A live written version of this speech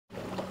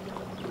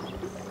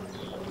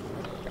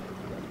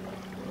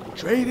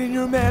Trading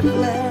your meth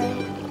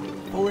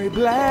lab for a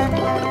black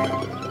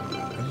lab,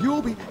 and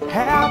you'll be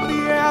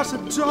happy as a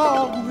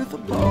dog with a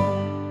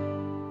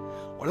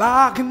bone. Well,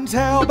 I can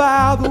tell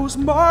by those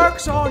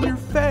marks on your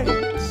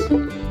face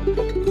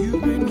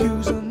you've been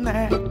using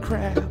that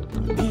crap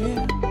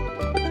again.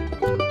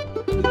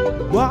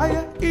 Why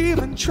you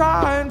even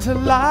trying to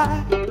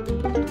lie?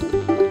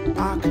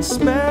 I can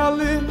smell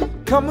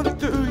it coming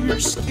through your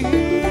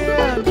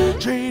skin.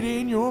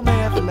 Trading your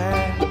meth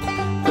lab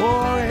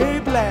for a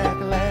black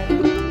lab.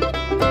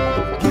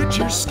 Get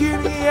your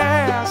skinny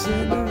ass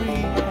in the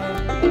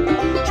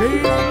rehab.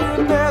 Trading your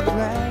meth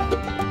lab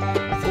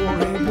for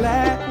a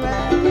black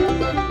lab.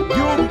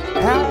 You'll be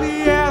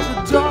happy as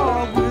a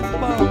dog with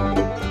bone.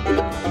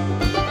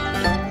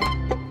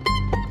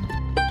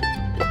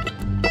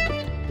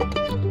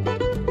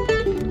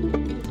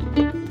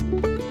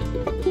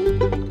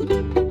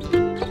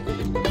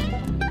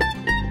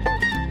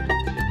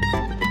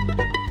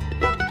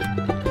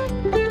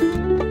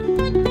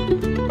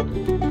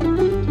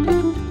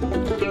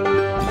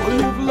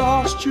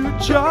 Lost your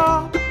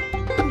job,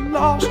 you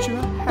lost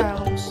your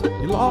house,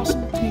 you lost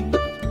some teeth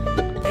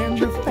and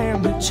your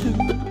family too.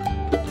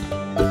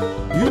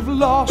 You've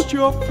lost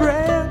your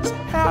friends,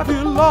 have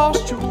you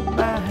lost your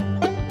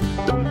mind?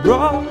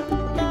 Run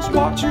is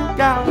what you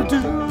gotta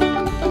do.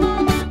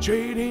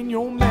 Trading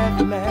your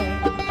meth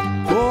lab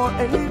for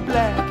a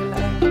black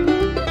lab.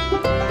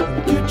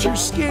 Get your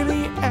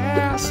skinny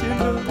ass in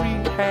the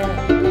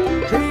rehab.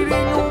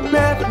 Trading your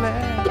meth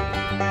lab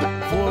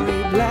for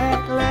a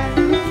black lab.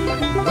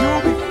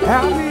 You'll be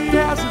happy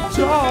as a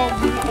dog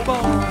with a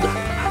bone.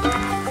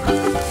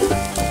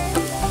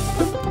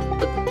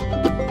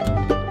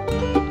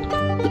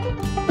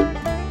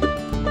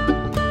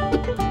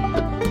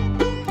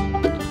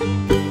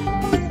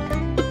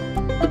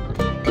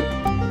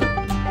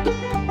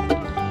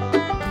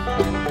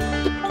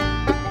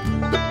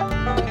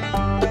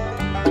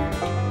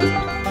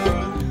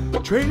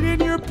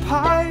 Trading your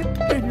pipe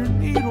and your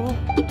needle,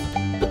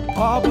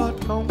 oh, but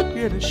don't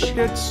get a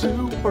Shih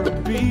Tzu or a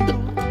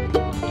Beagle.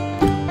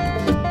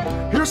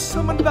 Here's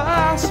some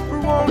advice for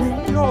one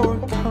in your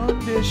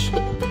condition.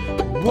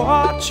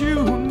 What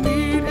you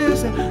need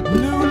is a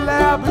new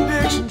lab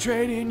addiction.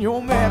 Trading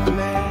your meth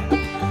lab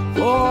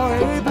for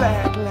a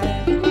black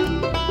lab.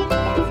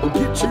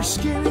 Get your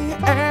skinny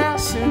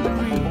ass in the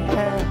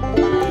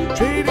rehab.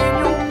 Trading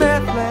your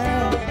meth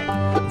lab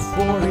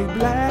for a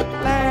black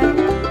lab.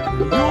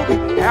 You'll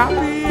be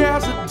happy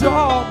as a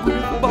dog with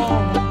a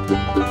bone.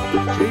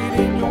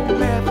 Trading your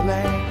meth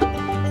lab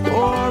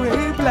for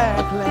a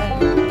black lab.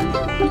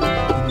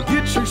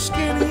 Get your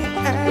skinny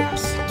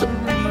ass to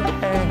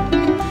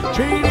rehab.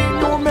 Trading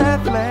your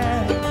meth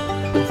lab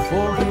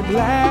for a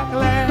black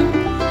lab.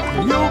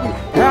 You'll be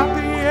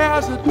happy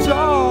as a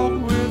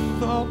dog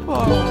with a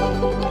bone.